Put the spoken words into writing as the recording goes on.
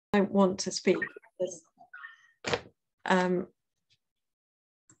don't want to speak. I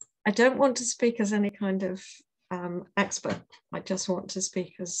don't want to speak as any kind of expert. I just want to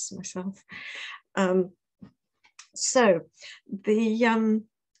speak as myself. So the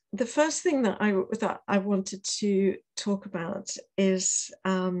first thing that I wanted to talk about is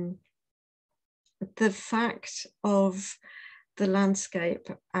the fact of the landscape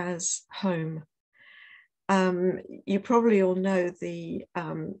as home. You probably all know the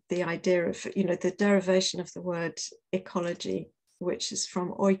idea of, the derivation of the word ecology, which is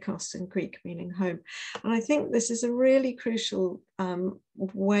from oikos in Greek, meaning home. And I think this is a really crucial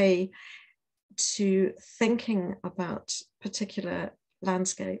way to thinking about particular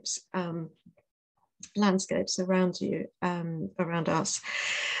landscapes around you, around us.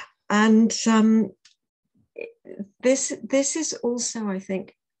 And this is also, I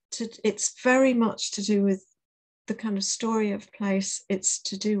think, it's very much to do with the kind of story of place. It's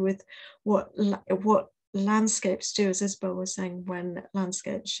to do with what landscapes do, as Isabel was saying, when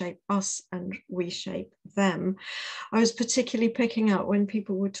landscapes shape us and we shape them. I was particularly picking out when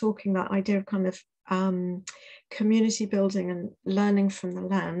people were talking that idea of kind of community building and learning from the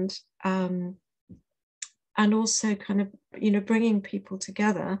land, and also kind of, bringing people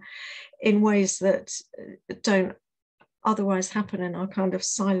together in ways that don't otherwise happen in our kind of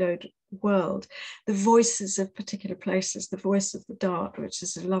siloed world. The voices of particular places, the voice of the Dart, which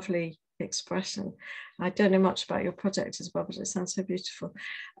is a lovely expression. I don't know much about your project as well, but it sounds so beautiful.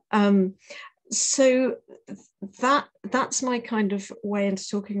 So that's my kind of way into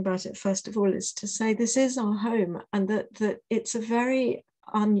talking about it. First of all, is to say this is our home, and that it's a very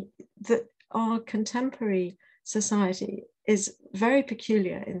that our contemporary society is very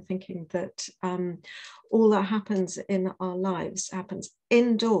peculiar in thinking that all that happens in our lives happens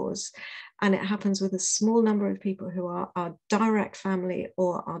indoors, and it happens with a small number of people who are our direct family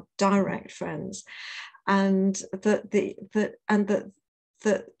or our direct friends, and that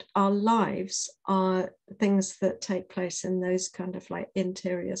our lives are things that take place in those kind of like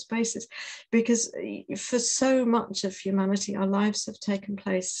interior spaces, because for so much of humanity, our lives have taken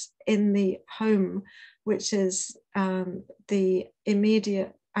place in the home, which is the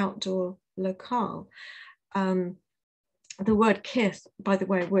immediate outdoor locale. The word kith, by the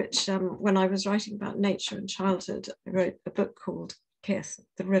way, which when I was writing about nature and childhood, I wrote a book called Kith,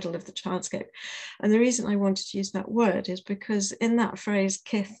 The Riddle of the Childscape. And the reason I wanted to use that word is because in that phrase,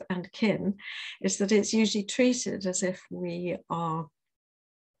 kith and kin, is that it's usually treated as if we're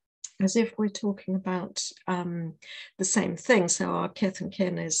talking about the same thing. So our kith and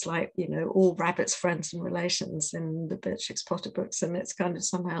kin is like, all rabbits, friends and relations in the Beatrix Potter books. And it's kind of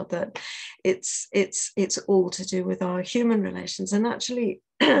somehow that it's all to do with our human relations. And actually,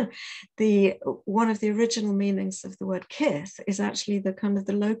 one of the original meanings of the word kith is actually the kind of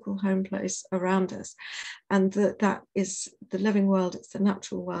the local home place around us. And that is the living world, it's the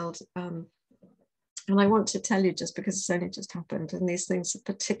natural world. And I want to tell you, just because it's only just happened, and these things are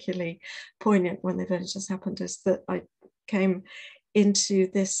particularly poignant when they've only just happened, is that I came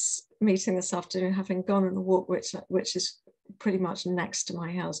into this meeting this afternoon having gone on a walk which is pretty much next to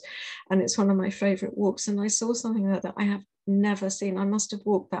my house, and it's one of my favorite walks, and I saw something there that I have never seen. I must have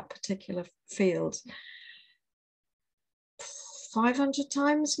walked that particular field 500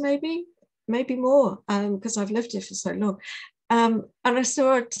 times, maybe more, because I've lived here for so long. And I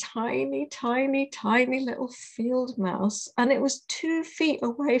saw a tiny, tiny, tiny little field mouse, and it was 2 feet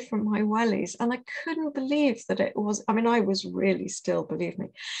away from my wellies. And I couldn't believe that it was, I mean, I was really still, believe me,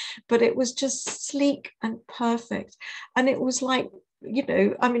 but it was just sleek and perfect. And it was like,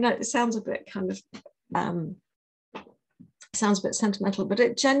 I mean, it sounds a bit kind of, sounds a bit sentimental, but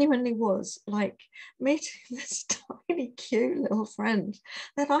it genuinely was like meeting this tiny, cute little friend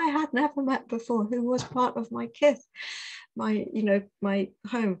that I had never met before, who was part of my kith, my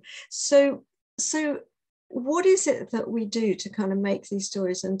home. So what is it that we do to kind of make these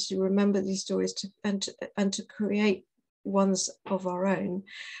stories and to remember these stories and to create ones of our own?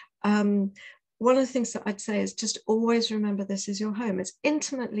 One of the things that I'd say is just always remember this is your home. It's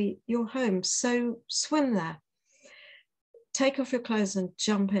intimately your home. So swim there. Take off your clothes and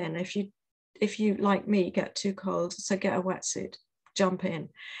jump in. If you like me, get too cold, so get a wetsuit, jump in.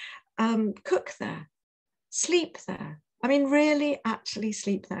 Cook there, sleep there. I mean, really actually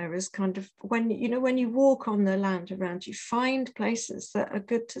sleep there is kind of when you walk on the land around you, find places that are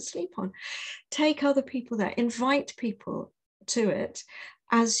good to sleep on. Take other people there, invite people to it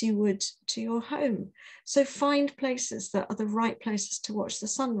as you would to your home. So find places that are the right places to watch the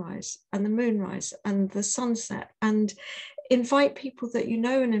sunrise and the moonrise and the sunset, and invite people that you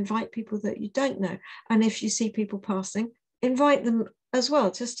know and invite people that you don't know. And if you see people passing, invite them as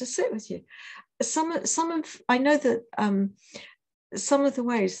well, just to sit with you. I know that some of the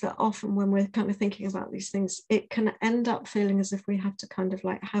ways that often when we're kind of thinking about these things, it can end up feeling as if we have to kind of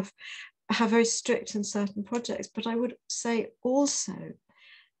like have very strict and certain projects. But I would say also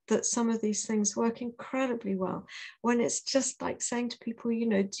that some of these things work incredibly well when it's just like saying to people, you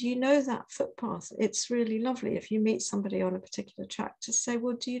know, do you know that footpath? It's really lovely. If you meet somebody on a particular track, to say,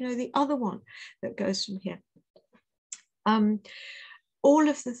 well, do you know the other one that goes from here? All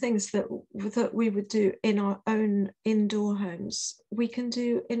of the things that we would do in our own indoor homes, we can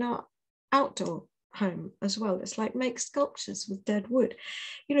do in our outdoor home as well. It's like make sculptures with dead wood,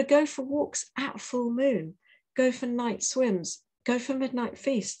 you know, go for walks at full moon, go for night swims, go for midnight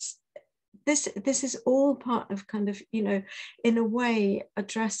feasts. This is all part of kind of, you know, in a way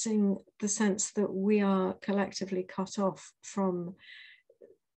addressing the sense that we are collectively cut off from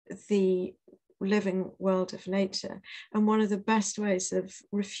the living world of nature. And one of the best ways of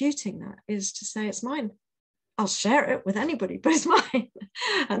refuting that is to say it's mine. I'll share it with anybody, but it's mine.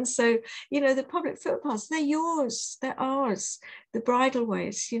 And so, you know, the public footpaths, they're yours, they're ours. The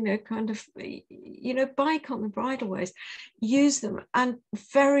bridleways, you know, kind of, you know, bike on the bridleways, use them, and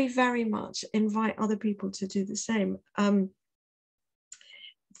very, very much invite other people to do the same. That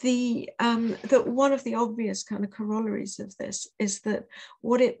one of the obvious kind of corollaries of this is that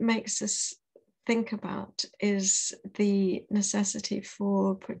what it makes us think about is the necessity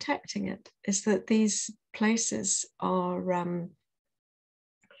for protecting it, is that these places are,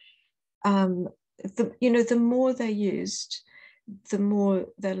 the more they're used, the more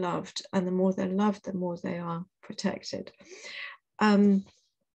they're loved, and the more they're loved, the more they are protected.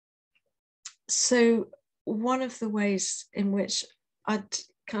 So one of the ways in which I'd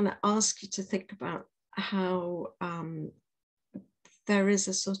kind of ask you to think about how there is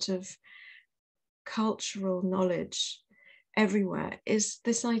a sort of cultural knowledge everywhere is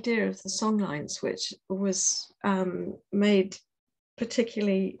this idea of the songlines, which was made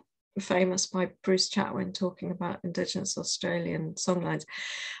particularly famous by Bruce Chatwin talking about Indigenous Australian songlines.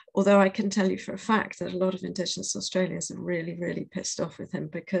 Although I can tell you for a fact that a lot of Indigenous Australians are really, really pissed off with him,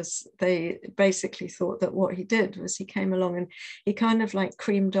 because they basically thought that what he did was he came along and he kind of like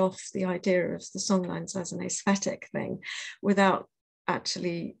creamed off the idea of the songlines as an aesthetic thing without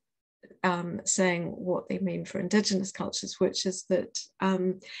actually saying what they mean for Indigenous cultures, which is that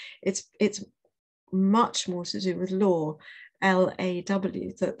it's much more to do with law, LAW,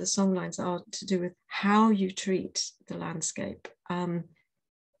 that the songlines are to do with how you treat the landscape.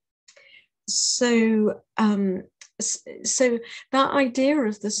 So that idea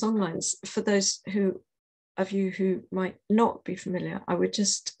of the songlines, for those of you who might not be familiar, I would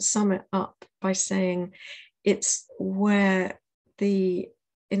just sum it up by saying it's where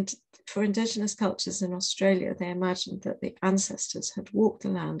for Indigenous cultures in Australia, they imagined that the ancestors had walked the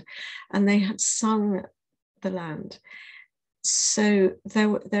land and they had sung the land. So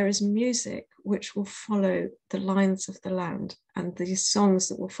there is music which will follow the lines of the land, and these songs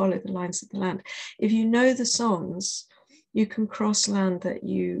that will follow the lines of the land. If you know the songs, you can cross land that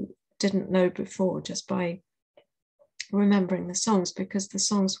you didn't know before just by remembering the songs, because the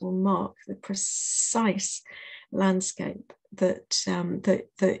songs will mark the precise landscape that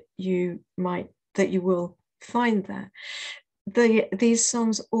you will find there. These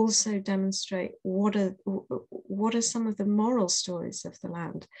songs also demonstrate what are some of the moral stories of the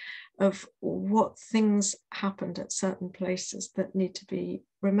land, of what things happened at certain places that need to be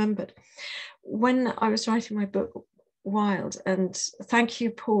remembered. When I was writing my book Wild, and thank you,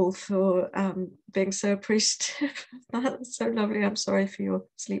 Paul, for being so appreciative of that. It's so lovely. I'm sorry for your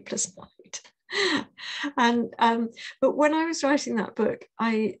sleepless night. And but when I was writing that book,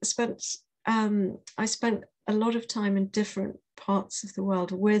 I spent a lot of time in different parts of the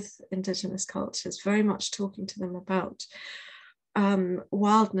world with Indigenous cultures, very much talking to them about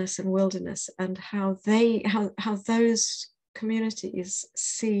wildness and wilderness, and how those communities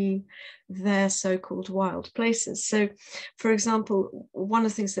see their so-called wild places. So, for example, one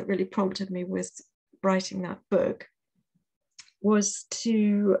of the things that really prompted me with writing that book was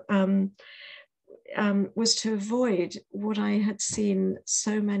to avoid what I had seen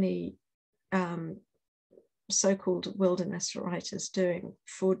so many so-called wilderness writers doing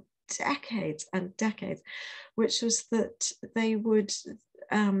for decades and decades, which was that they would,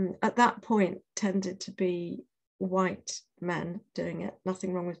 at that point, tended to be white men doing it.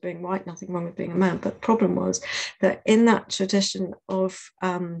 Nothing wrong with being white, nothing wrong with being a man. But the problem was that in that tradition of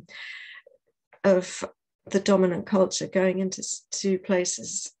the dominant culture going into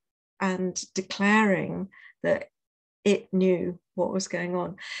places and declaring that it knew what was going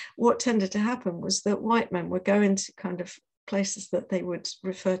on, what tended to happen was that white men would go into kind of places that they would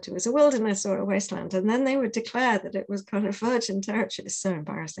refer to as a wilderness or a wasteland. And then they would declare that it was kind of virgin territory. It's so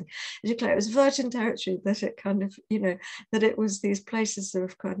embarrassing. They declare it was virgin territory, that it kind of, you know, that it was these places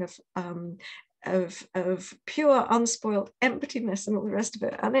of kind of pure, unspoiled emptiness and all the rest of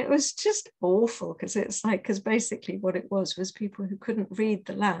it. And it was just awful, because it's like, because basically what it was people who couldn't read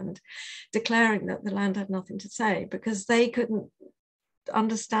the land declaring that the land had nothing to say, because they couldn't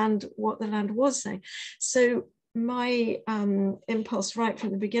understand what the land was saying. So my impulse right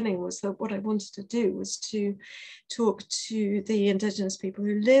from the beginning was that what I wanted to do was to talk to the Indigenous people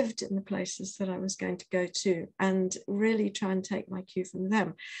who lived in the places that I was going to go to, and really try and take my cue from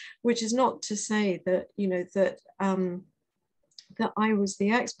them, which is not to say that, you know, that that I was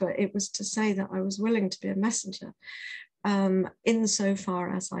the expert. It was to say that I was willing to be a messenger,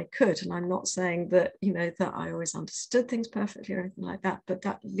 insofar as I could. And I'm not saying that, you know, that I always understood things perfectly or anything like that, but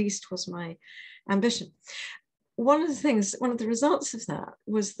that at least was my ambition. One of the results of that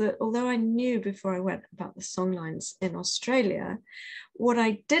was that although I knew before I went about the songlines in Australia, what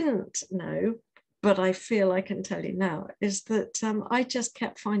I didn't know, but I feel I can tell you now, is that I just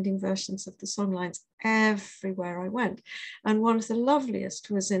kept finding versions of the songlines everywhere I went. And one of the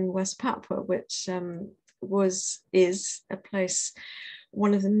loveliest was in West Papua, which is a place,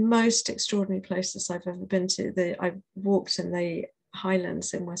 one of the most extraordinary places I've ever been to. I walked in the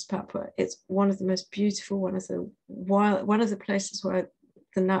highlands in West Papua. It's one of the most beautiful, one of the places where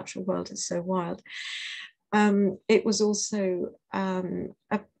the natural world is so wild. It was also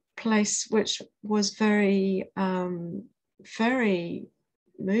a place which was very, very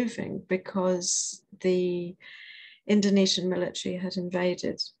moving, because the Indonesian military had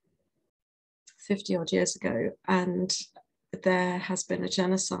invaded 50 odd years ago, and there has been a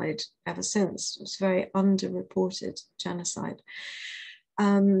genocide ever since. It was a very underreported genocide.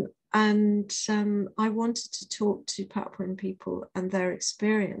 I wanted to talk to Papuan people and their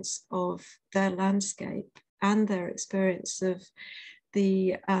experience of their landscape, and their experience of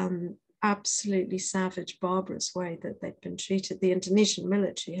the absolutely savage, barbarous way that they'd been treated. The Indonesian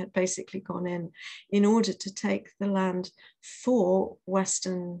military had basically gone in order to take the land for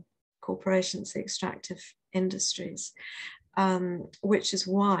Western corporations, the extractive industries, which is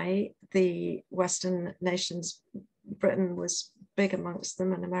why the Western nations, Britain was big amongst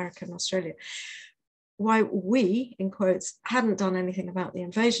them, and America and Australia, why we, in quotes, hadn't done anything about the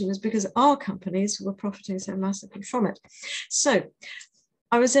invasion is because our companies were profiting so massively from it. So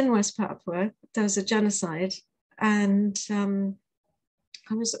I was in West Papua, there was a genocide, and I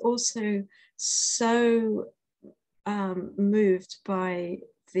was also so moved by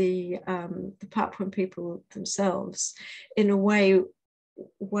the Papuan people themselves in a way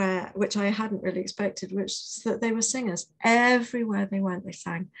which I hadn't really expected, which is that they were singers. Everywhere they went, they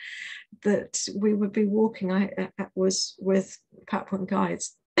sang. That we would be walking, I was with Papuan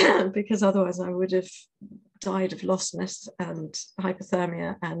guides, because otherwise I would have died of lostness and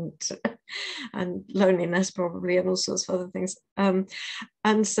hypothermia and loneliness probably, and all sorts of other things.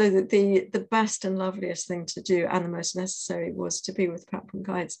 And so that the best and loveliest thing to do, and the most necessary, was to be with Papuan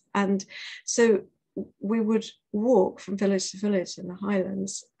guides. And so we would walk from village to village in the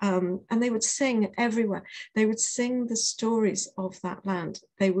highlands, and they would sing everywhere. They would sing the stories of that land.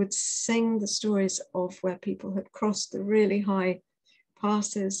 They would sing the stories of where people had crossed the really high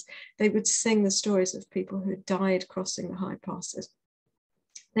passes. They would sing the stories of people who died crossing the high passes.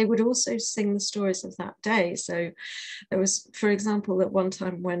 They would also sing the stories of that day. So there was, for example, at one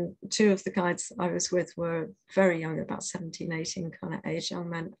time when two of the guides that I was with were very young, about 17, 18 kind of age, young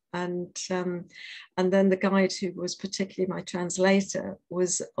men. And then the guide who was particularly my translator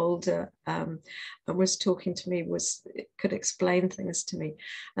was older, and was talking to me, could explain things to me.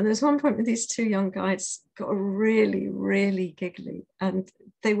 And there was one point when these two young guides got really, really giggly, and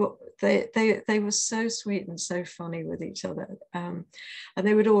they were so sweet and so funny with each other, and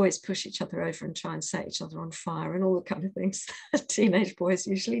they would always push each other over and try and set each other on fire and all the kind of things that teenage boys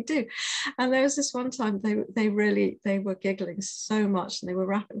usually do. And there was this one time they were giggling so much, and they were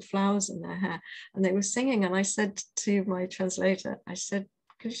wrapping flowers in their hair, and they were singing. And I said to my translator, I said,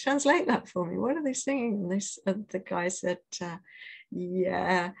 "Could you translate that for me? What are they singing?" And the guy said,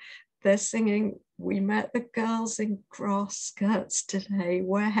 "Yeah, they're singing, 'We met the girls in grass skirts today,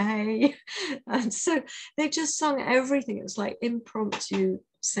 way.'" And so they just sung everything. It was like impromptu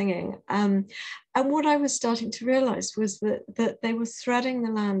singing. And what I was starting to realize was that they were threading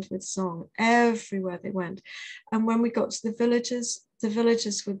the land with song everywhere they went. And when we got to the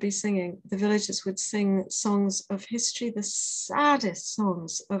villagers would be singing. The villagers would sing songs of history, the saddest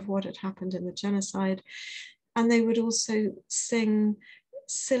songs of what had happened in the genocide. And they would also sing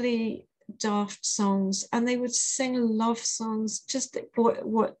silly daft songs, and they would sing love songs, just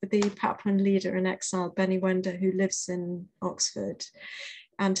what the Papuan leader in exile, Benny Wenda, who lives in Oxford,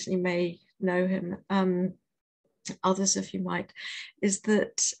 Anthony may know him, others of you might, is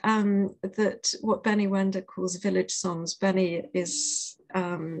that that what Benny Wenda calls village songs. Benny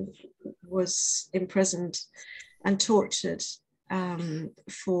was imprisoned and tortured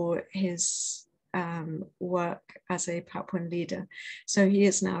for his work as a Papuan leader. So he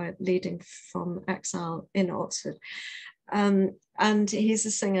is now leading from exile in Oxford. And he's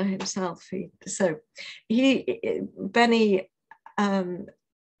a singer himself. Benny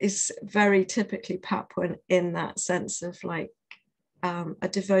is very typically Papuan in that sense of like a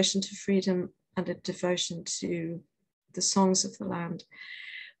devotion to freedom and a devotion to the songs of the land,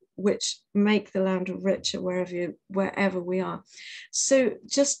 which make the land richer wherever we are. So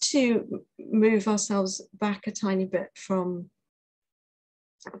just to move ourselves back a tiny bit from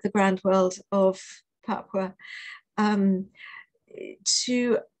the grand world of Papua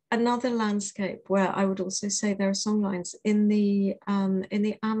to another landscape where I would also say there are songlines in the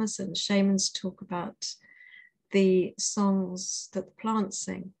Amazon. Shamans talk about the songs that the plants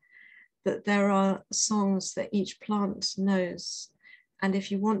sing, that there are songs that each plant knows. And if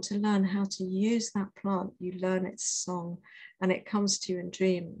you want to learn how to use that plant, you learn its song, and it comes to you in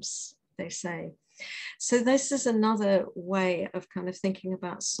dreams, they say. So this is another way of kind of thinking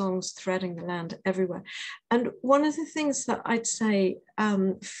about songs threading the land everywhere. And one of the things that I'd say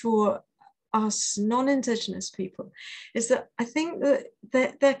for us non-Indigenous people is that I think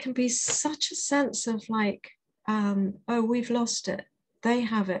that there can be such a sense of like, oh, we've lost it. They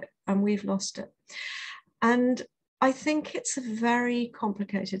have it and we've lost it. And I think it's a very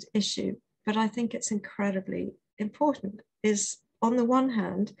complicated issue, but I think it's incredibly important. Is on the one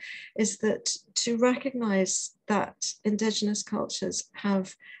hand, is that to recognize that Indigenous cultures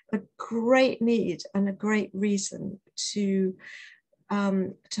have a great need and a great reason to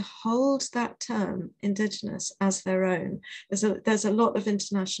hold that term Indigenous as their own. There's a lot of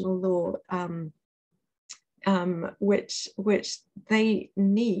international law which they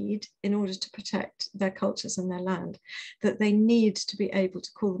need in order to protect their cultures and their land, that they need to be able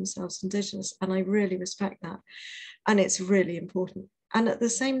to call themselves Indigenous. And I really respect that. And it's really important. And at the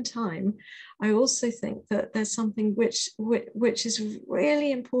same time, I also think that there's something which is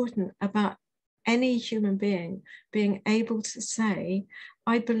really important about any human being being able to say,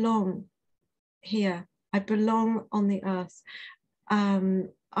 I belong here, I belong on the earth,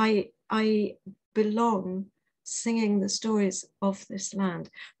 I belong singing the stories of this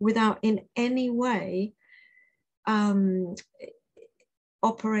land without in any way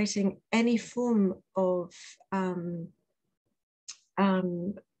operating any form of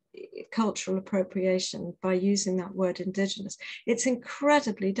cultural appropriation by using that word Indigenous. It's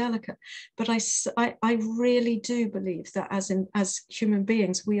incredibly delicate, but I really do believe that as human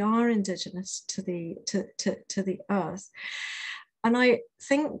beings we are Indigenous to the earth. And I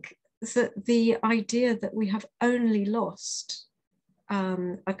think that the idea that we have only lost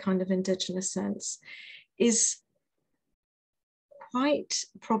a kind of Indigenous sense is quite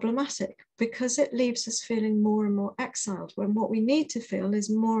problematic, because it leaves us feeling more and more exiled, when what we need to feel is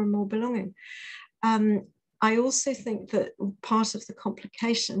more and more belonging. I also think that part of the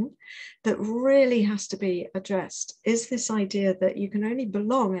complication that really has to be addressed is this idea that you can only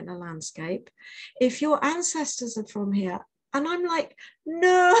belong in a landscape if your ancestors are from here. And I'm like,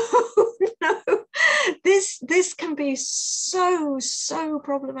 no, no, this can be so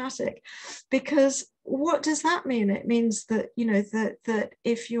problematic, because what does that mean? It means that, you know, that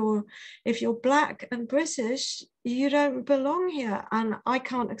if you're Black and British, you don't belong here, and I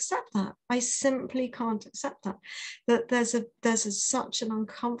can't accept that. I simply can't accept that. That there's such an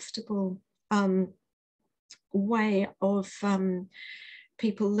uncomfortable way of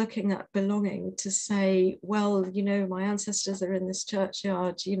people looking at belonging to say, well, you know, my ancestors are in this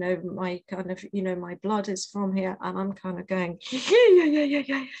churchyard, you know, my kind of, you know, my blood is from here. And I'm kind of going,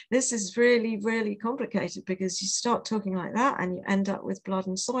 yeah. This is really complicated, because you start talking like that and you end up with blood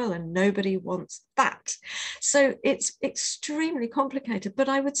and soil, and nobody wants that. So it's extremely complicated. But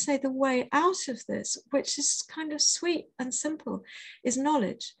I would say the way out of this, which is kind of sweet and simple, is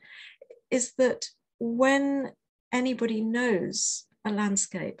knowledge. Is that when anybody knows a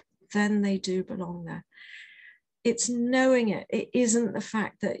landscape, then they do belong there. It's knowing it. It isn't the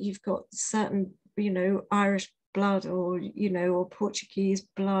fact that you've got certain, you know, Irish blood, or, you know, or Portuguese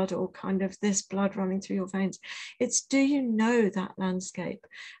blood, or kind of this blood running through your veins. It's, do you know that landscape?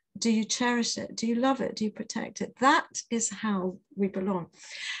 Do you cherish it? Do you love it? Do you protect it? That is how we belong.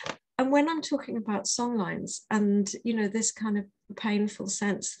 And when I'm talking about songlines and, you know, this kind of painful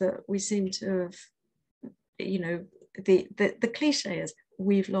sense that we seem to have, you know, the cliche is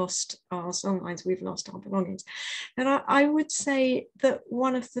we've lost our songlines, we've lost our belongings. And I would say that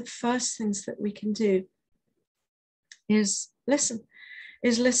one of the first things that we can do is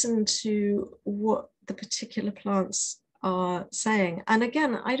listen to what the particular plants are saying. And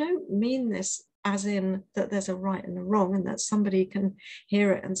again, I don't mean this as in that there's a right and a wrong and that somebody can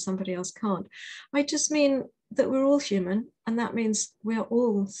hear it and somebody else can't. I just mean that we're all human, and that means we're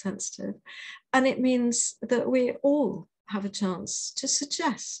all sensitive. And it means that we all have a chance to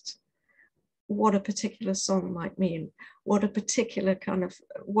suggest what a particular song might mean, what a particular kind of,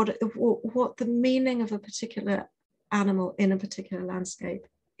 what the meaning of a particular animal in a particular landscape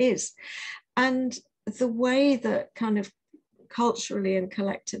is. And the way that kind of culturally and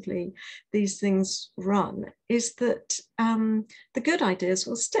collectively these things run is that the good ideas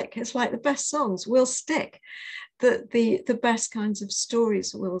will stick. It's like the best songs will stick, that the best kinds of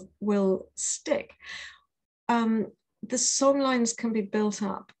stories will stick. The songlines can be built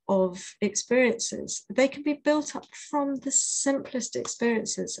up of experiences. They can be built up from the simplest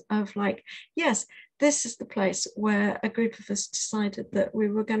experiences of like, yes, this is the place where a group of us decided that we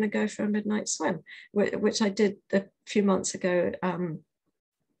were going to go for a midnight swim, which I did a few months ago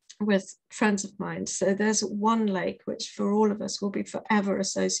with friends of mine. So there's one lake which for all of us will be forever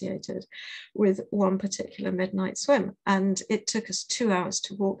associated with one particular midnight swim. And it took us 2 hours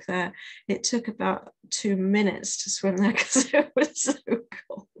to walk there. It took about 2 minutes to swim there because it was so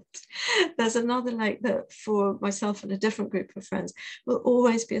cold. There's another lake that for myself and a different group of friends will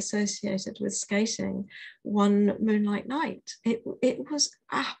always be associated with skating one moonlight night. It was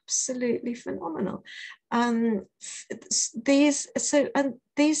absolutely phenomenal.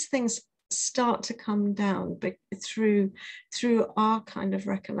 These things start to come down through our kind of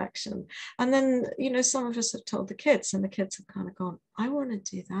recollection. And then, you know, some of us have told the kids, and the kids have kind of gone, I want to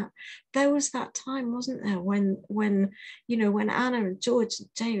do that. There was that time, wasn't there, when you know, when Anna and George and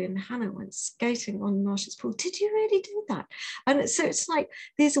Jay and Hannah went skating on Marshall's pool. Did you really do that? And so it's like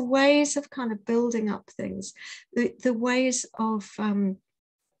these ways of kind of building up things, the ways of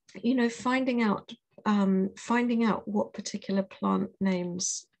you know, finding out what particular plant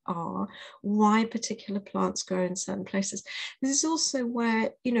names are, why particular plants grow in certain places. This is also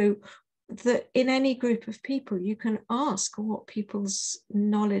where, you know, that in any group of people, you can ask what people's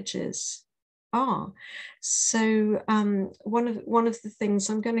knowledges are. So one of the things,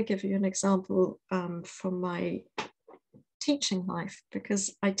 I'm going to give you an example from my teaching life,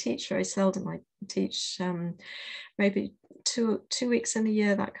 because I teach very seldom. I teach maybe two weeks in a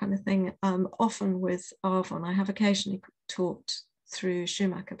year, that kind of thing, often with Arvon. I have occasionally taught through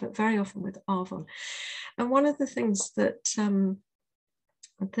Schumacher, but very often with Arvon. And one of the things that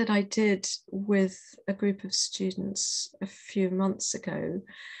that I did with a group of students a few months ago,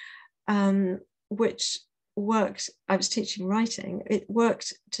 which worked, I was teaching writing, it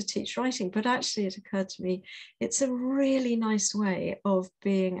worked to teach writing, but actually it occurred to me, it's a really nice way of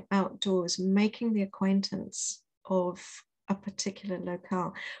being outdoors, making the acquaintance of a particular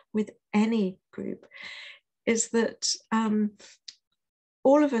locale with any group, is that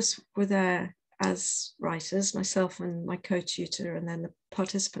all of us were there as writers, myself and my co-tutor, and then the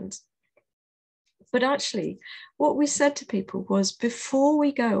participants. But actually, what we said to people was, before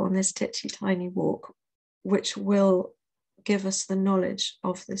we go on this titsy tiny walk, which will give us the knowledge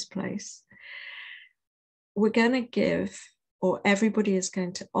of this place, we're going to give, or everybody is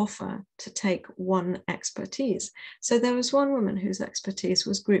going to offer, to take one expertise. So there was one woman whose expertise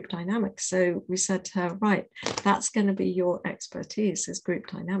was group dynamics. So we said to her, right, that's going to be your expertise, is group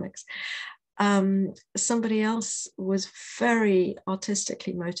dynamics. Somebody else was very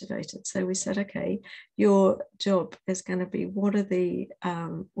artistically motivated. So we said, okay, your job is going to be, what are the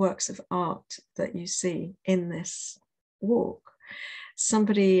works of art that you see in this walk?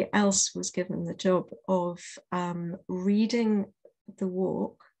 Somebody else was given the job of reading the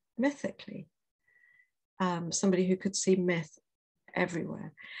walk mythically. Somebody who could see myth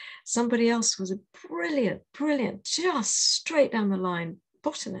everywhere. Somebody else was a brilliant, just straight down the line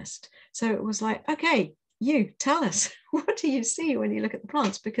botanist. So it was like, okay, you tell us, what do you see when you look at the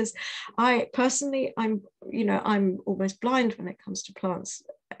plants? Because I personally, I'm almost blind when it comes to plants,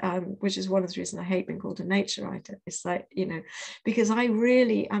 which is one of the reasons I hate being called a nature writer. It's like, because I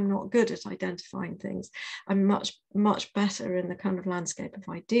really am not good at identifying things. I'm much better in the kind of landscape of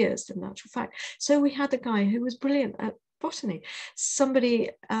ideas than natural fact. So we had a guy who was brilliant at botany.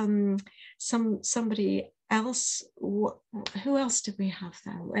 Somebody else, who else did we have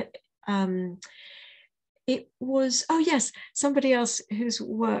there? it was, oh yes, somebody else whose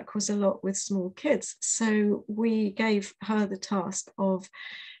work was a lot with small kids. So we gave her the task of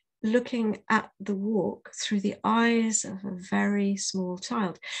looking at the walk through the eyes of a very small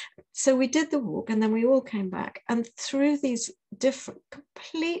child. So we did the walk, and then we all came back, and through these different,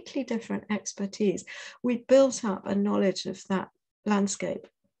 completely different expertise, we built up a knowledge of that landscape.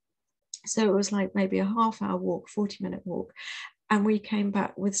 So it was like maybe a half-hour walk, 40-minute walk, and we came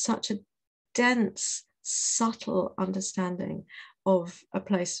back with such a dense, subtle understanding of a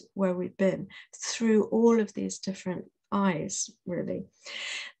place where we've been through all of these different eyes, really.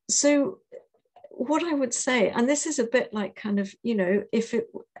 So what I would say, and this is a bit like kind of, you know, if it,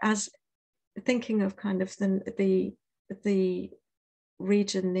 as thinking of kind of the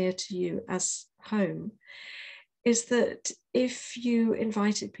region near to you as home, is that if you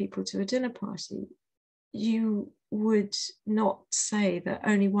invited people to a dinner party, you would not say that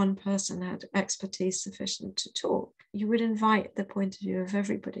only one person had expertise sufficient to talk. You would invite the point of view of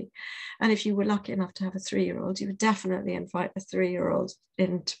everybody. And if you were lucky enough to have a 3-year-old, you would definitely invite the 3-year-old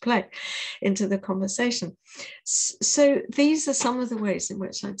into play, into the conversation. So these are some of the ways in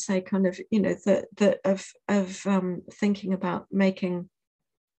which I'd say kind of, you know, of thinking about making,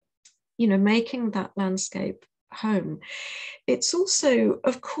 you know, making that landscape home. It's also,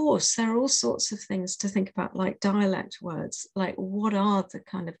 of course, there are all sorts of things to think about, like dialect words, like what are the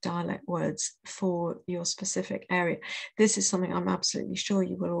kind of dialect words for your specific area. This is something I'm absolutely sure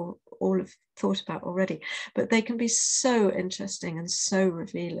you will all have thought about already, but they can be so interesting and so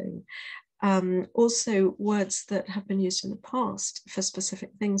revealing. Also words that have been used in the past for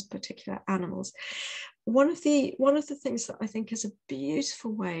specific things, particular animals. One of the things that I think is a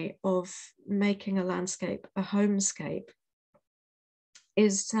beautiful way of making a landscape a homescape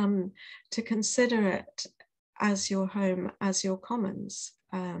is to consider it as your home, as your commons,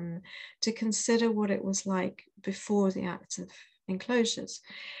 to consider what it was like before the act of enclosures,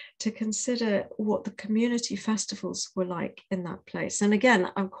 to consider what the community festivals were like in that place. And again,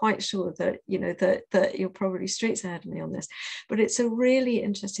 I'm quite sure that, you know, that you're probably streets ahead of me on this, but it's a really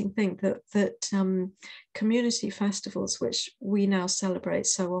interesting thing that community festivals, which we now celebrate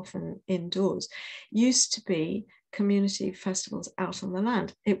so often indoors, used to be community festivals out on the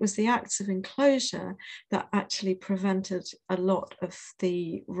land. It was the acts of enclosure that actually prevented a lot of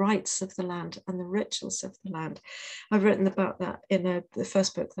the rights of the land and the rituals of the land. I've written about that in the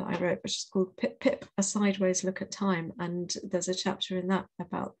first book that I wrote, which is called Pip Pip, A Sideways Look at Time. And there's a chapter in that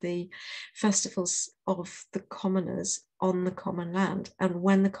about the festivals of the commoners on the common land, and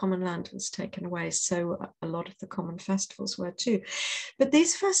when the common land was taken away, so a lot of the common festivals were too. But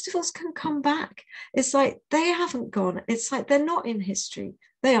these festivals can come back. It's like they haven't gone. It's like they're not in history.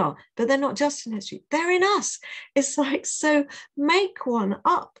 They are, but they're not just in history. They're in us. It's like, so make one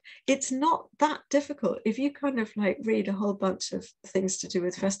up. It's not that difficult. If you kind of like read a whole bunch of things to do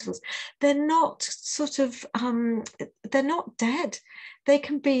with festivals, they're not sort of, they're not dead. They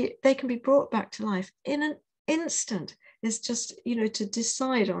can be brought back to life in an instant. Is just, you know, to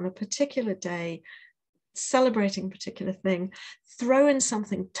decide on a particular day, celebrating a particular thing, throw in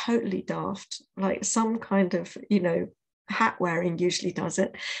something totally daft, like some kind of, you know, hat wearing usually does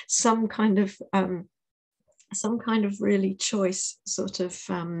it, some kind of really choice sort of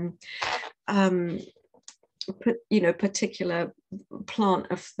you know, particular plant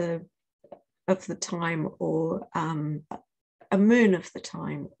of the time, or a moon of the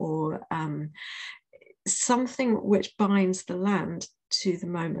time, or something which binds the land to the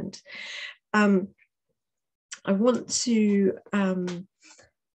moment. I want to,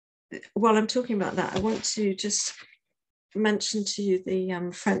 while I'm talking about that, I want to just mention to you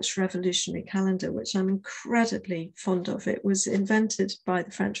the French Revolutionary calendar, which I'm incredibly fond of. It was invented by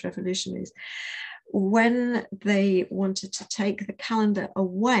the French revolutionaries when they wanted to take the calendar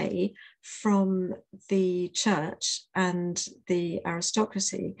away from the church and the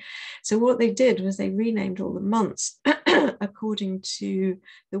aristocracy. So what they did was they renamed all the months according to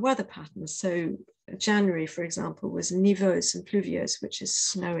the weather patterns. So January, for example, was nivose and pluviose, which is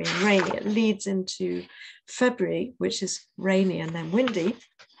snowy and rainy. It leads into February, which is rainy and then windy.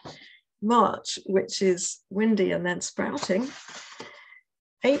 March, which is windy and then sprouting.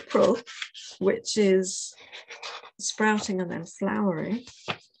 April, which is sprouting and then flowering.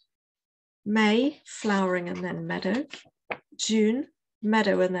 May, flowering and then meadow. June,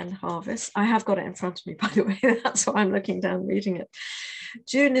 meadow and then harvest. I have got it in front of me, by the way. That's why I'm looking down reading it.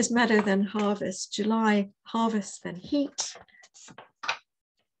 June is meadow, then harvest. July, harvest, then heat.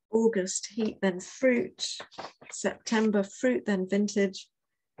 August, heat, then fruit. September, fruit, then vintage.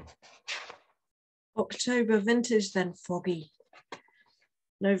 October, vintage, then foggy.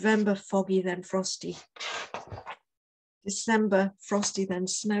 November, foggy, then frosty. December, frosty, then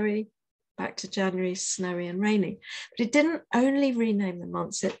snowy. Back to January, snowy and rainy. But it didn't only rename the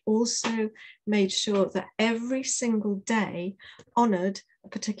months, it also made sure that every single day honored a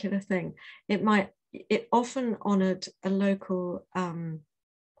particular thing. It often honored a local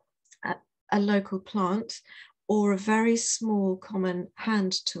plant or a very small common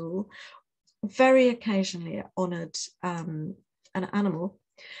hand tool. Very occasionally it honored an animal.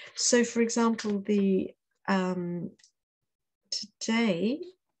 So for example, today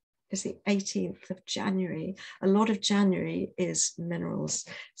is the 18th of January. A lot of January is minerals.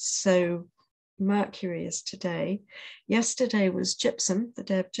 So Mercury is today. Yesterday was gypsum, the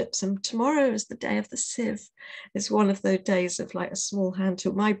day of gypsum. Tomorrow is the day of the sieve. It's one of those days of like a small hand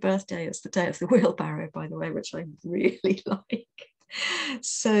tool. My birthday is the day of the wheelbarrow, by the way, which I really like.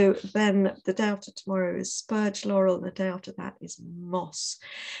 So then the day after tomorrow is spurge laurel, and the day after that is moss.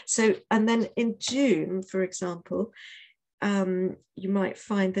 So, and then in June, for example, you might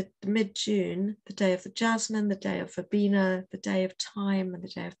find that mid-June, the day of the jasmine, the day of verbena, the day of thyme, and the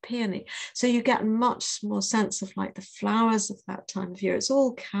day of peony. So you get much more sense of like the flowers of that time of year. It's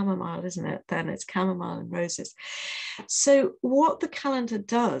all chamomile, isn't it? Then it's chamomile and roses. So what the calendar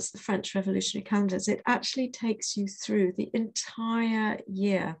does, the French Revolutionary calendar, is it actually takes you through the entire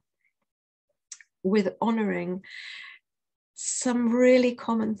year with honoring some really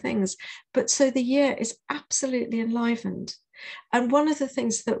common things. But so the year is absolutely enlivened. And one of the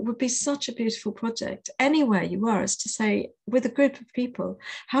things that would be such a beautiful project anywhere you are is to say, with a group of people,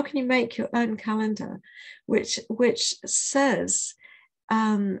 how can you make your own calendar which says,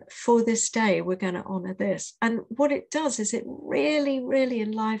 for this day, we're going to honor this. And what it does is it really, really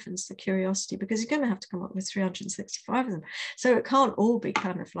enlivens the curiosity, because you're going to have to come up with 365 of them. So it can't all be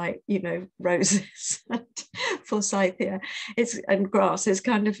kind of like, you know, roses and forsythia and grass. It's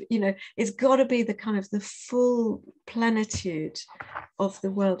kind of, you know, it's got to be the kind of the full plenitude of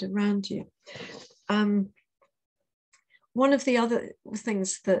the world around you. One of the other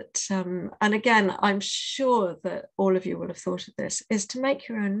things that, and again, I'm sure that all of you will have thought of this, is to make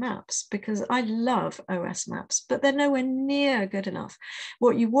your own maps, because I love OS maps, but they're nowhere near good enough.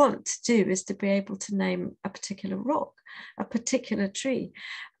 What you want to do is to be able to name a particular rock, a particular tree,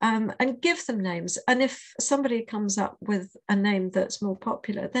 and give them names. And if somebody comes up with a name that's more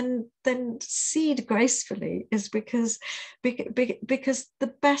popular, then seed gracefully, is because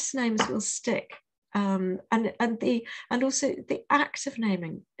the best names will stick. And also the act of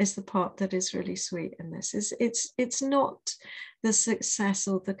naming is the part that is really sweet in this. It's not the success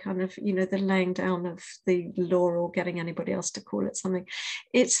or the kind of, you know, the laying down of the law or getting anybody else to call it something.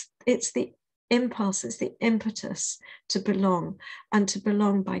 It's the impulse, it's the impetus to belong, and to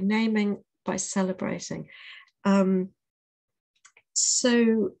belong by naming, by celebrating.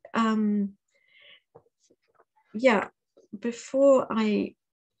 Yeah, before I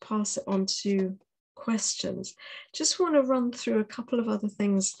pass it on to questions, just want to run through a couple of other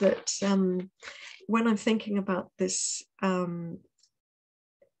things that when I'm thinking about this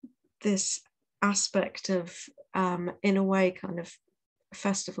this aspect of in a way kind of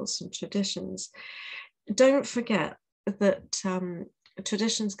festivals and traditions, don't forget that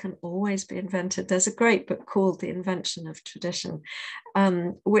traditions can always be invented. There's a great book called The Invention of Tradition,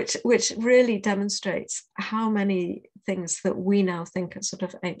 which really demonstrates how many things that we now think are sort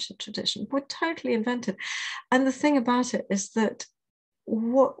of ancient tradition were totally invented. And the thing about it is that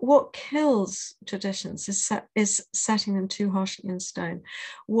what kills traditions is setting them too harshly in stone.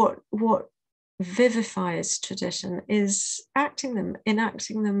 What vivifies tradition is enacting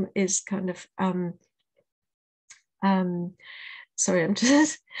them is kind of sorry, I'm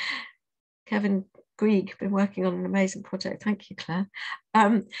just Kevin Grieg, been working on an amazing project. Thank you, Claire.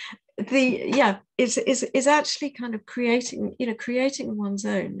 Is actually kind of creating one's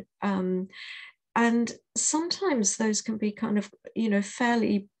own. And sometimes those can be kind of, you know,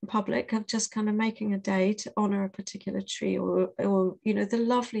 fairly public, of just kind of making a day to honor a particular tree, or you know, the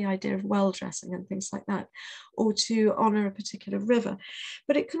lovely idea of well dressing and things like that, or to honor a particular river.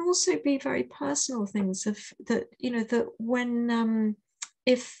 But it can also be very personal things of that, you know, that when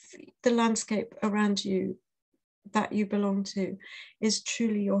if the landscape around you that you belong to is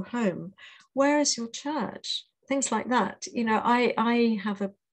truly your home, where is your church? Things like that. You know, I have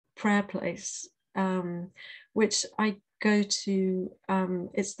a prayer place which I go to.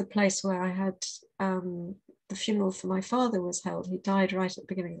 It's the place where I had the funeral for my father was held. He died right at the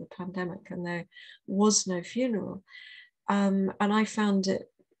beginning of the pandemic, and there was no funeral. And I found it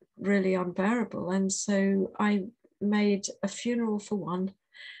really unbearable. And so I made a funeral for one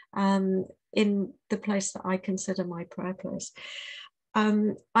in the place that I consider my prayer place.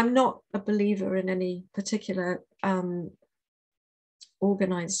 I'm not a believer in any particular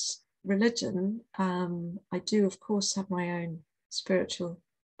organized religion. I do, of course, have my own spiritual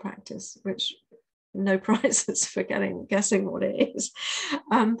practice, which no prizes for guessing what it is.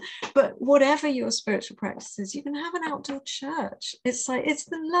 But whatever your spiritual practice is, you can have an outdoor church. It's like, it's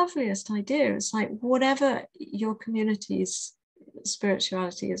the loveliest idea. It's like whatever your community's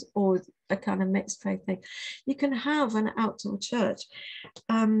spirituality is, or a kind of mixed faith thing, you can have an outdoor church.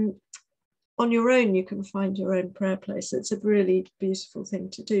 On your own, you can find your own prayer place. It's a really beautiful thing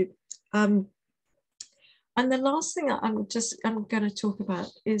to do. And the last thing I'm going to talk about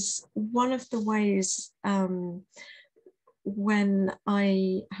is one of the ways when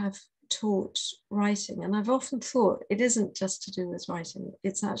I have taught writing, and I've often thought it isn't just to do with writing,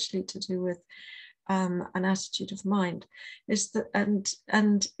 it's actually to do with an attitude of mind, is that,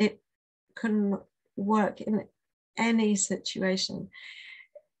 and it can work in any situation,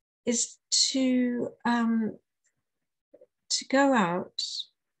 is to go out,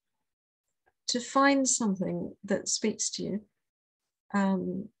 to find something that speaks to you,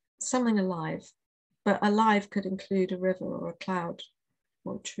 something alive, but alive could include a river or a cloud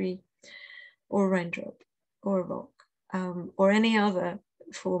or a tree or a raindrop or a rock, or any other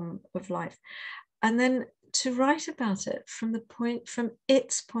form of life, and then to write about it from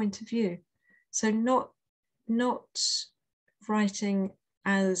its point of view. So not writing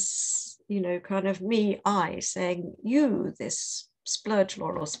as, you know, kind of I saying, you, this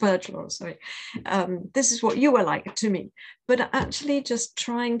Spurgelor, sorry, this is what you were like to me, but actually just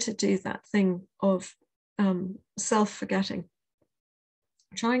trying to do that thing of self-forgetting,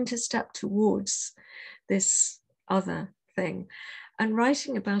 trying to step towards this other thing and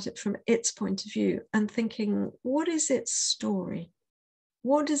writing about it from its point of view and thinking, what is its story?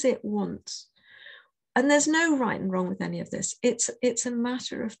 What does it want? And there's no right and wrong with any of this. It's a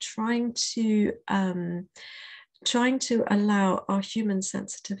matter of trying to allow our human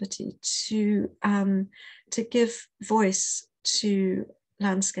sensitivity to give voice to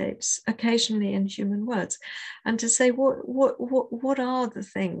landscapes, occasionally in human words, and to say what are the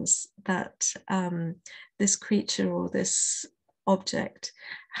things that this creature or this object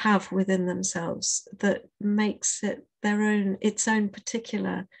have within themselves that makes it its own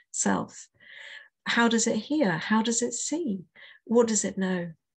particular self. How does it hear? How does it see? What does it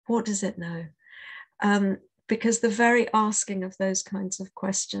know? What does it know? Because the very asking of those kinds of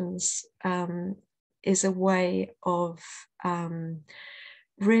questions is a way of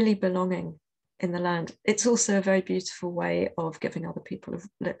really belonging in the land. It's also a very beautiful way of giving other people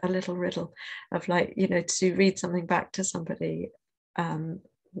a little riddle of, like, you know, to read something back to somebody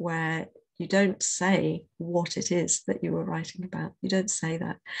where you don't say what it is that you were writing about. You don't say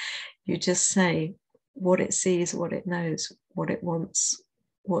that. You just say what it sees, what it knows, what it wants,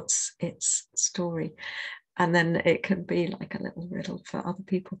 what's its story. And then it can be like a little riddle for other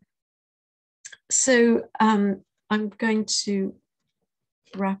people. So I'm going to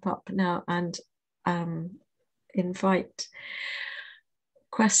wrap up now and invite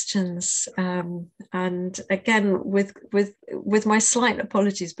questions, and again with my slight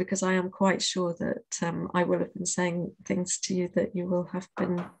apologies, because I am quite sure that I will have been saying things to you that you will have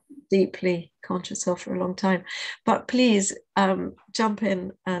been deeply conscious of for a long time, but please jump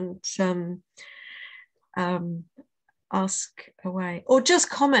in and ask away, or just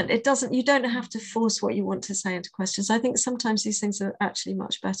comment. You don't have to force what you want to say into questions. I think sometimes these things are actually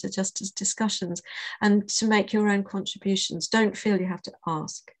much better just as discussions, and to make your own contributions. Don't feel you have to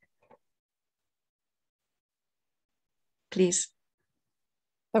ask. Please.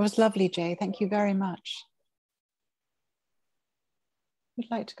 That was lovely, Jay. Thank you very much.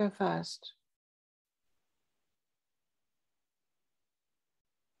 Who'd like to go first?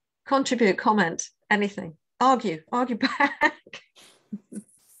 Contribute, comment, anything. Argue back.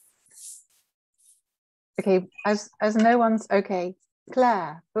 Okay, as no one's, okay.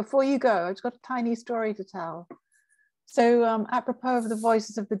 Claire, before you go, I've got a tiny story to tell. So apropos of the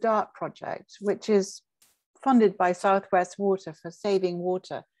Voices of the Dark project, which is funded by Southwest Water for saving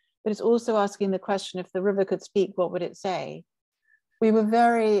water, but it's also asking the question, if the river could speak, what would it say? We were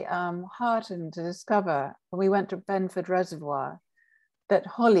very heartened to discover, when we went to Benford Reservoir, that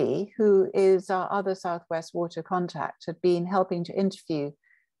Holly, who is our other Southwest Water contact, had been helping to interview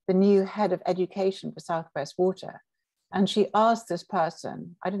the new head of education for Southwest Water. And she asked this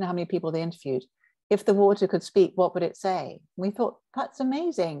person, I don't know how many people they interviewed, if the water could speak, what would it say? We thought, that's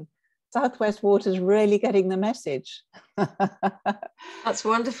amazing. Southwest Water is really getting the message. That's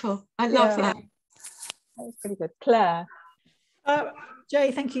wonderful. I love that. That was pretty good. Claire.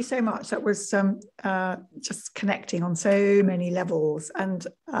 Jay, thank you so much. That was just connecting on so many levels. And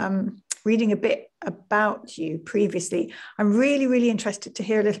reading a bit about you previously, I'm really, really interested to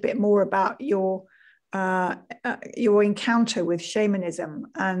hear a little bit more about your encounter with shamanism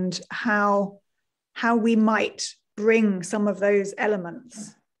and how we might bring some of those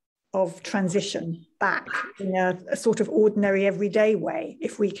elements of transition back in a sort of ordinary, everyday way,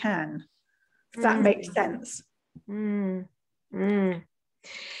 if we can. If that makes sense.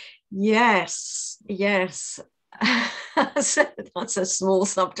 Yes. That's a small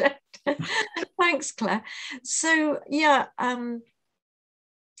subject. Thanks, Claire. So yeah, I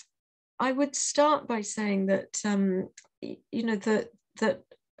would start by saying that that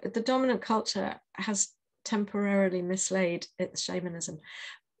the dominant culture has temporarily mislaid its shamanism,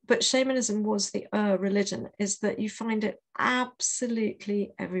 but shamanism was the religion, is that you find it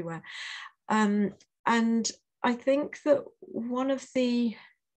absolutely everywhere. And I think that one of the,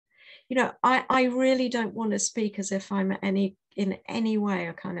 I really don't want to speak as if I'm in any way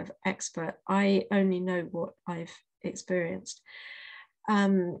a kind of expert. I only know what I've experienced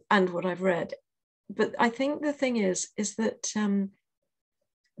and what I've read. But I think the thing is that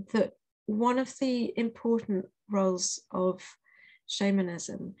that one of the important roles of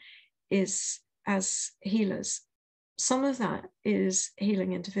shamanism is as healers. Some of that is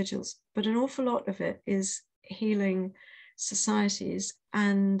healing individuals, but an awful lot of it is healing societies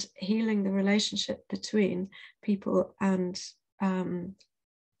and healing the relationship between people and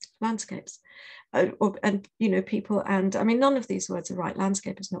landscapes, and people and, I mean, none of these words are right.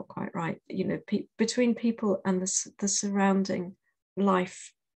 Landscape is not quite right. Between people and the surrounding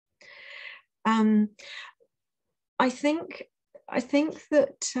life. I think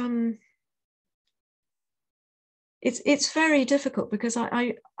that it's very difficult because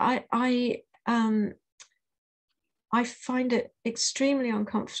I find it extremely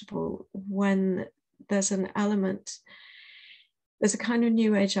uncomfortable when there's a kind of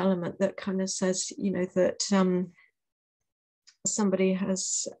new age element that kind of says, that somebody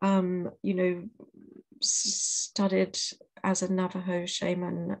has, studied as a Navajo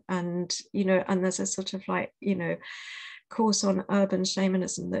shaman, and, and there's a sort of like, course on urban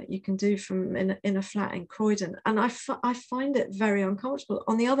shamanism that you can do from in a flat in Croydon. And I find it very uncomfortable.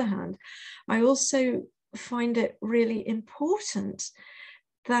 On the other hand, I also find it really important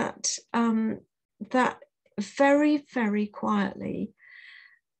that that very, very quietly,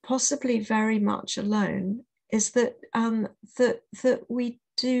 possibly very much alone, is that that we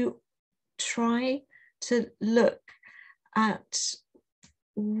do try to look at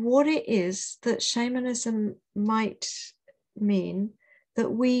what it is that shamanism might mean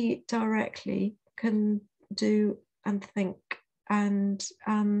that we directly can do and think and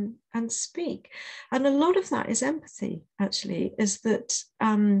speak. And a lot of that is empathy, actually, is that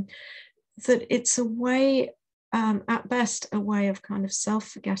that it's a way, at best, a way of kind of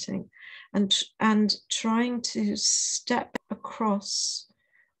self-forgetting and trying to step across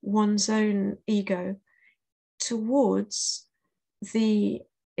one's own ego towards the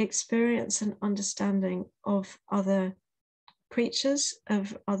experience and understanding of other creatures,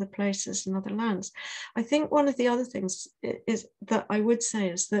 of other places and other lands. I think one of the other things is that I would say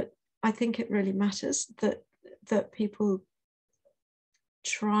is that I think it really matters that people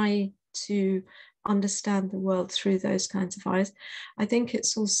try to understand the world through those kinds of eyes. I think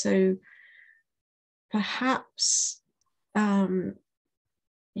it's also perhaps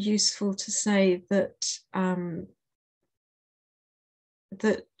useful to say that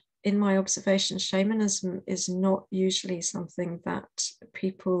that in my observation, shamanism is not usually something that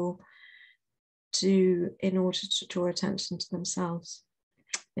people do in order to draw attention to themselves.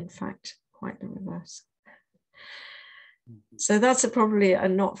 In fact, quite the reverse. So that's probably a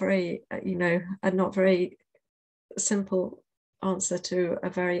not very simple answer to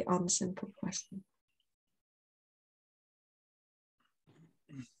a very unsimple question.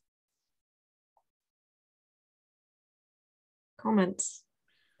 Comments,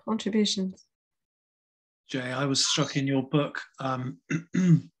 contributions? Jay, I was struck in your book, that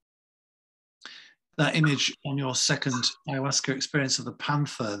image on your second ayahuasca experience of the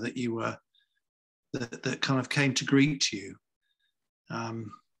panther that you were, that kind of came to greet you.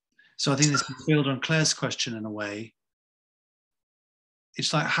 So I think this is built on Claire's question in a way.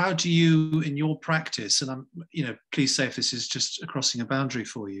 It's like, how do you, in your practice, and please say if this is just crossing a boundary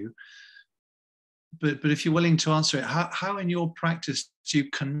for you, but if you're willing to answer it, how in your practice do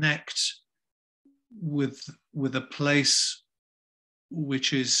you connect with a place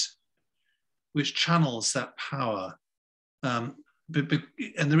which channels that power? And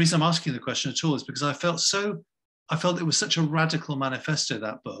the reason I'm asking the question at all is because I felt so I felt it was such a radical manifesto,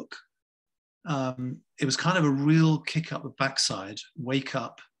 that book. It was kind of a real kick up the backside, wake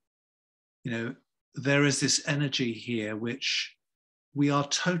up, you know, there is this energy here which we are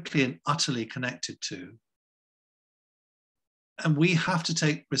totally and utterly connected to. And we have to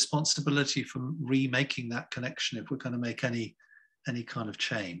take responsibility for remaking that connection if we're going to make any kind of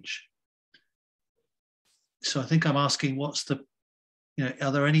change. So I think I'm asking, what's the, you know,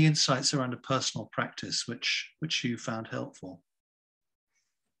 are there any insights around a personal practice which you found helpful?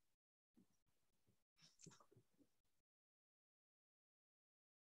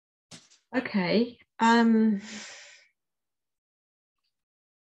 Okay.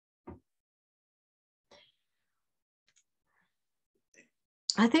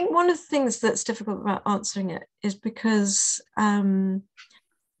 I think one of the things that's difficult about answering it is because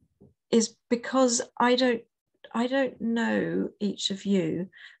I don't know each of you,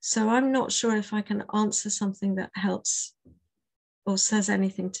 so I'm not sure if I can answer something that helps or says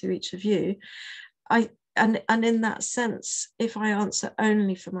anything to each of you. And in that sense, if I answer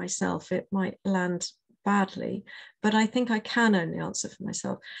only for myself, it might land badly, but I think I can only answer for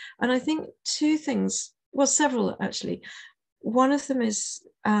myself. And I think two things, well, several actually. One of them is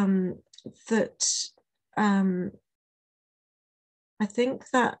that I think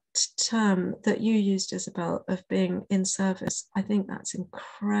that term that you used, Isabel, of being in service, I think that's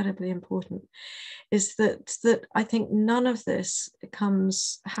incredibly important, is that I think none of this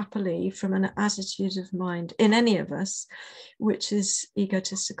comes happily from an attitude of mind in any of us, which is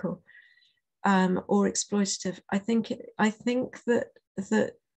egotistical or exploitative. I think that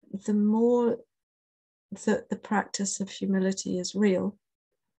the more that the practice of humility is real,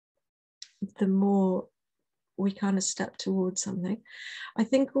 the more we kind of step towards something. I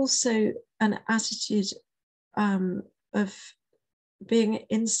think also an attitude of being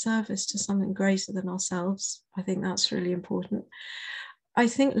in service to something greater than ourselves. I think that's really important. I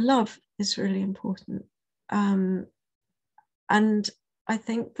think love is really important. And I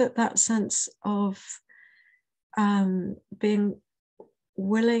think that sense of being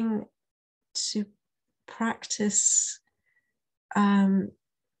willing to practice,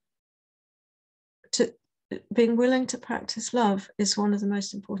 being willing to practice love is one of the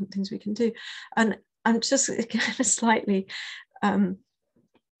most important things we can do. And I'm just kind of slightly,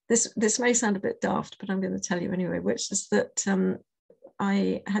 this may sound a bit daft, but I'm going to tell you anyway, which is that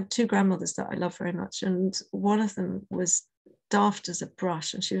I had two grandmothers that I love very much, and one of them was daft as a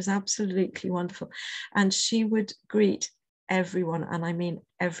brush, and she was absolutely wonderful. And she would greet everyone, and I mean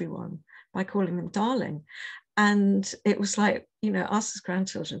everyone, by calling them darling. And it was like, you know, us as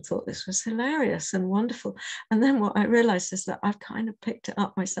grandchildren thought this was hilarious and wonderful. And then what I realized is that I've kind of picked it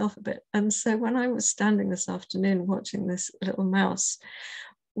up myself a bit. And so when I was standing this afternoon watching this little mouse,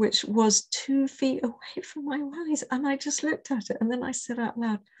 which was 2 feet away from my wellies, and I just looked at it and then I said out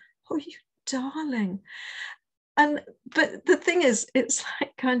loud, "Oh, you darling." But the thing is, it's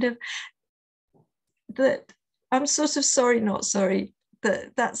like kind of that I'm sort of sorry, not sorry.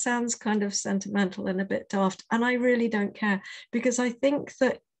 That sounds kind of sentimental and a bit daft, and I really don't care, because I think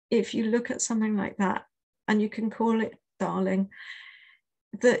that if you look at something like that and you can call it darling,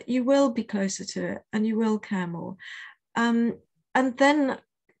 that you will be closer to it and you will care more. And then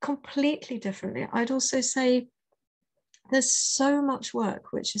completely differently, I'd also say there's so much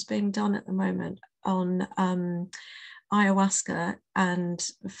work which is being done at the moment on ayahuasca and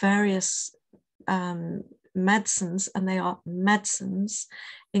various medicines, and they are medicines,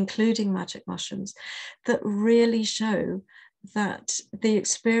 including magic mushrooms, that really show that the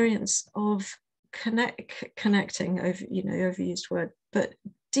experience of connecting, over, you know, overused word, but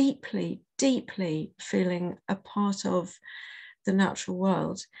deeply feeling a part of the natural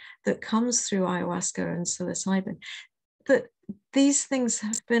world that comes through ayahuasca and psilocybin, that these things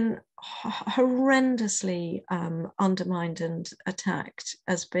have been horrendously undermined and attacked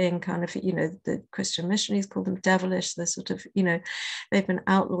as being kind of, you know, the Christian missionaries call them devilish. They're sort of, you know, they've been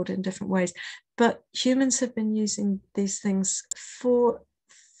outlawed in different ways. But humans have been using these things for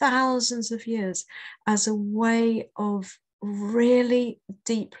thousands of years as a way of really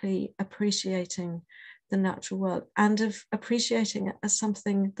deeply appreciating the natural world and of appreciating it as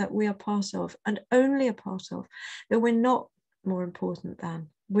something that we are part of, and only a part of, that we're not more important than,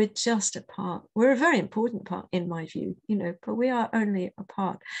 we're just a part. We're a very important part in my view, you know, but we are only a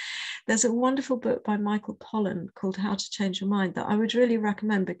part. There's a wonderful book by Michael Pollan called How to Change Your Mind that I would really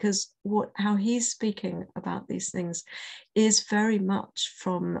recommend, because how he's speaking about these things is very much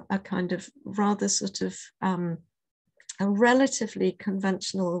from a kind of rather sort of a relatively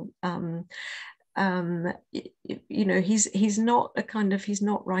conventional you know, he's not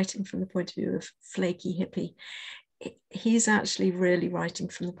writing from the point of view of flaky hippie. he's actually really writing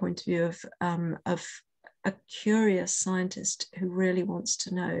from the point of view of a curious scientist who really wants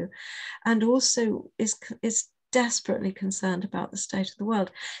to know, and also is desperately concerned about the state of the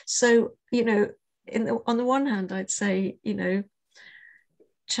world. So, you know, on the one hand, I'd say, you know,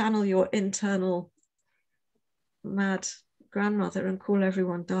 channel your internal mad grandmother and call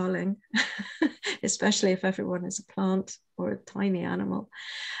everyone darling, especially if everyone is a plant or a tiny animal.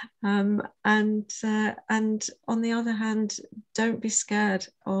 And on the other hand, don't be scared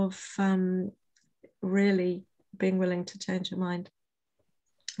of really being willing to change your mind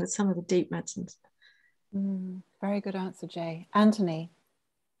with some of the deep medicines. Very good answer, Jay. Anthony.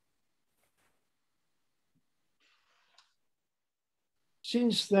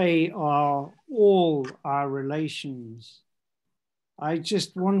 Since they are all our relations, I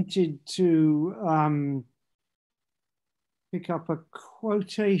just wanted to pick up a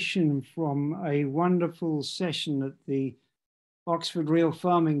quotation from a wonderful session at the Oxford Real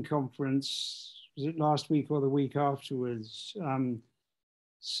Farming Conference. Was it last week or the week afterwards?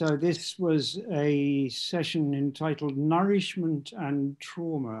 So this was a session entitled Nourishment and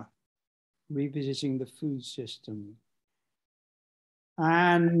Trauma, Revisiting the Food System.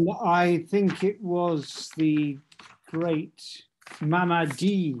 And I think it was the great Mama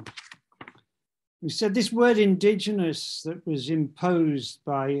D who said this word indigenous that was imposed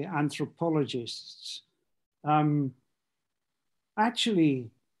by anthropologists. Actually,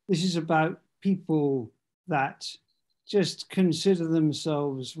 this is about people that just consider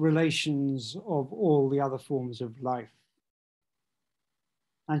themselves relations of all the other forms of life.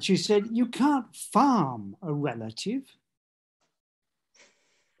 And she said, you can't farm a relative.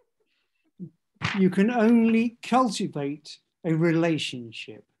 You can only cultivate a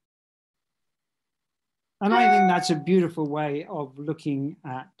relationship. And I think that's a beautiful way of looking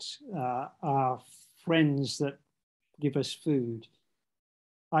at our friends that give us food.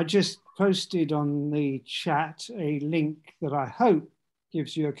 I just posted on the chat a link that I hope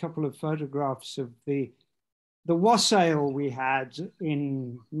gives you a couple of photographs of the wassail we had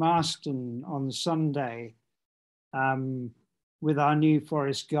in Marston on Sunday with our new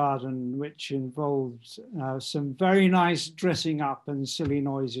forest garden, which involved some very nice dressing up and silly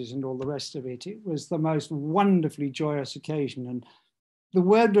noises and all the rest of it. It was the most wonderfully joyous occasion. And the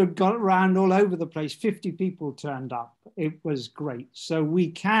word had got around all over the place. 50 people turned up. It was great. So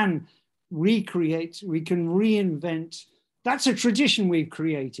we can recreate, we can reinvent. That's a tradition we've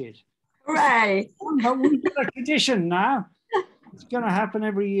created. Hooray! But we've got a tradition now. It's going to happen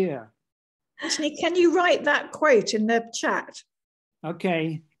every year. Anthony, can you write that quote in the chat?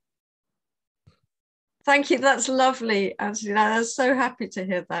 Okay. Thank you. That's lovely, Anthony. I was so happy to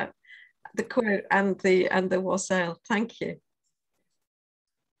hear that. The quote and the wassail. Thank you.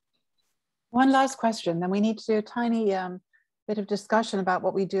 One last question, then we need to do a tiny bit of discussion about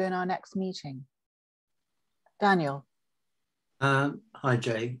what we do in our next meeting. Daniel. Hi,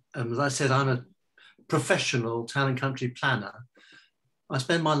 Jay. As I said, I'm a professional town and country planner. I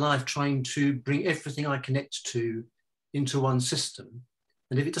spend my life trying to bring everything I connect to into one system.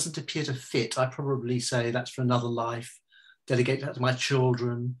 And if it doesn't appear to fit, I probably say that's for another life, delegate that to my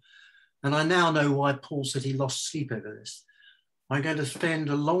children. And I now know why Paul said he lost sleep over this. I'm going to spend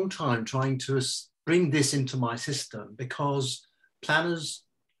a long time trying to bring this into my system because planners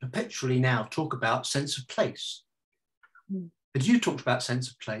perpetually now talk about sense of place. But you talked about sense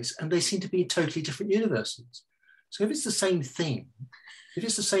of place and they seem to be totally different universes. So if it's the same thing, if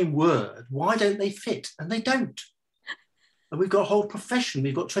it's the same word, why don't they fit? And they don't. And we've got a whole profession.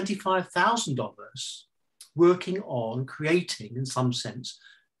 We've got 25,000 of us working on creating, in some sense,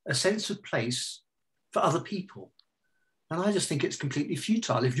 a sense of place for other people. And I just think it's completely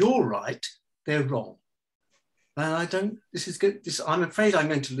futile. If you're right, they're wrong. And I don't, this is good. I'm afraid I'm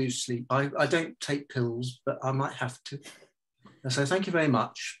going to lose sleep. I don't take pills, but I might have to. And so thank you very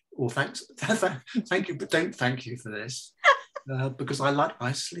much. Or thanks, thank you, but don't thank you for this because I like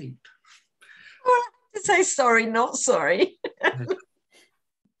my sleep. Well, I have to say sorry, not sorry.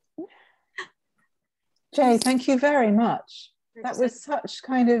 Jay, thank you very much. That was such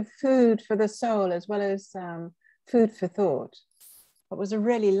kind of food for the soul as well as food for thought. It was a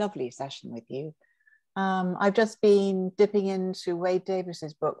really lovely session with you. I've just been dipping into Wade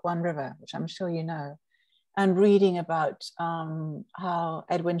Davis's book, One River, which I'm sure you know, and reading about how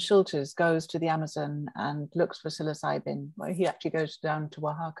Edwin Schultes goes to the Amazon and looks for psilocybin. Well, he actually goes down to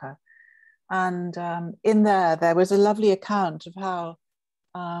Oaxaca. And in there was a lovely account of how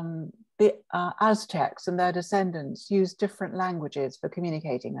the Aztecs and their descendants used different languages for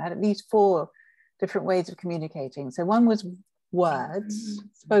communicating. They had at least 4 different ways of communicating. So one was words,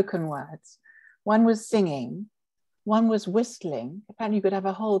 spoken words. One was singing, One was whistling. Apparently you could have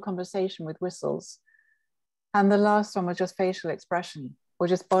a whole conversation with whistles. And the last one was just facial expression or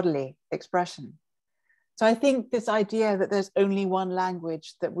just bodily expression. So I think this idea that there's only one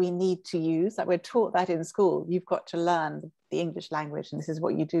language that we need to use, that we're taught that in school, you've got to learn the English language and this is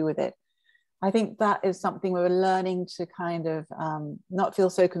what you do with it. I think that is something we're learning to kind of not feel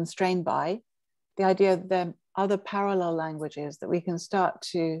so constrained by. The idea that there are other parallel languages that we can start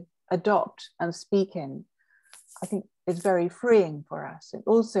to adopt and speak in, I think is very freeing for us. It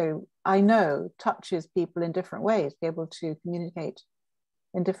also, I know, touches people in different ways, be able to communicate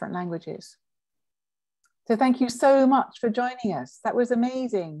in different languages. So thank you so much for joining us. That was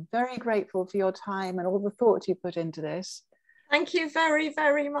amazing. Very grateful for your time and all the thought you put into this. Thank you very,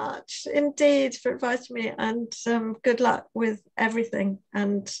 very much indeed for inviting me, and good luck with everything,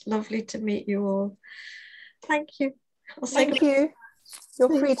 and lovely to meet you all. Thank you. Thank you.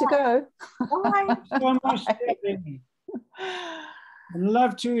 You're free to go. Bye. So much, Debbie. And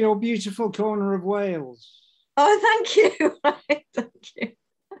love to your beautiful corner of Wales. Oh, thank you. Thank you.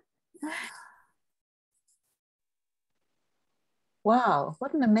 Wow,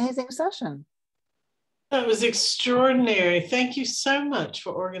 what an amazing session. That was extraordinary. Thank you so much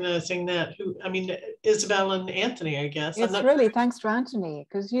for organizing that. Isabel and Anthony, I guess. It's really thanks to Anthony,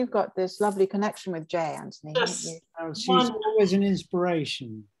 because you've got this lovely connection with Jay, Anthony. Yes. She's always an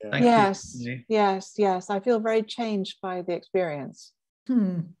inspiration. Yes, yes, yes. I feel very changed by the experience.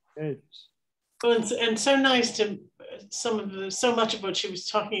 Good. Well, and so nice to so much of what she was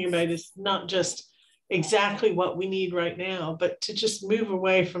talking about is not just exactly what we need right now, but to just move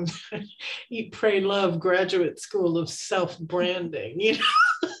away from that Eat, Pray, Love graduate school of self-branding, you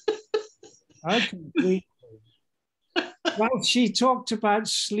know. I completely. Well, she talked about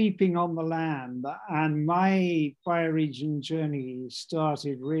sleeping on the land, and my bioregion journey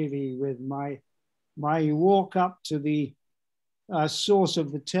started really with my walk up to the source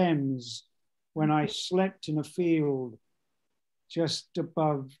of the Thames when I slept in a field just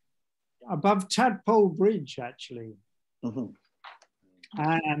above Tadpole Bridge, actually.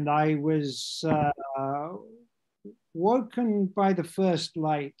 And I was woken by the first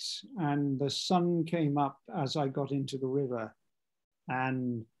light, and the sun came up as I got into the river,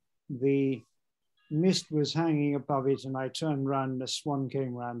 and the mist was hanging above it, and I turned around and a swan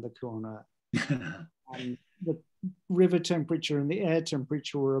came round the corner. And the river temperature and the air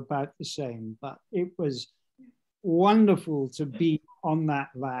temperature were about the same, but it was wonderful to be on that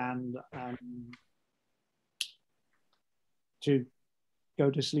land and to go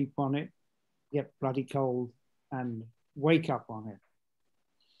to sleep on it, get bloody cold, and wake up on it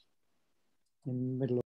in the middle of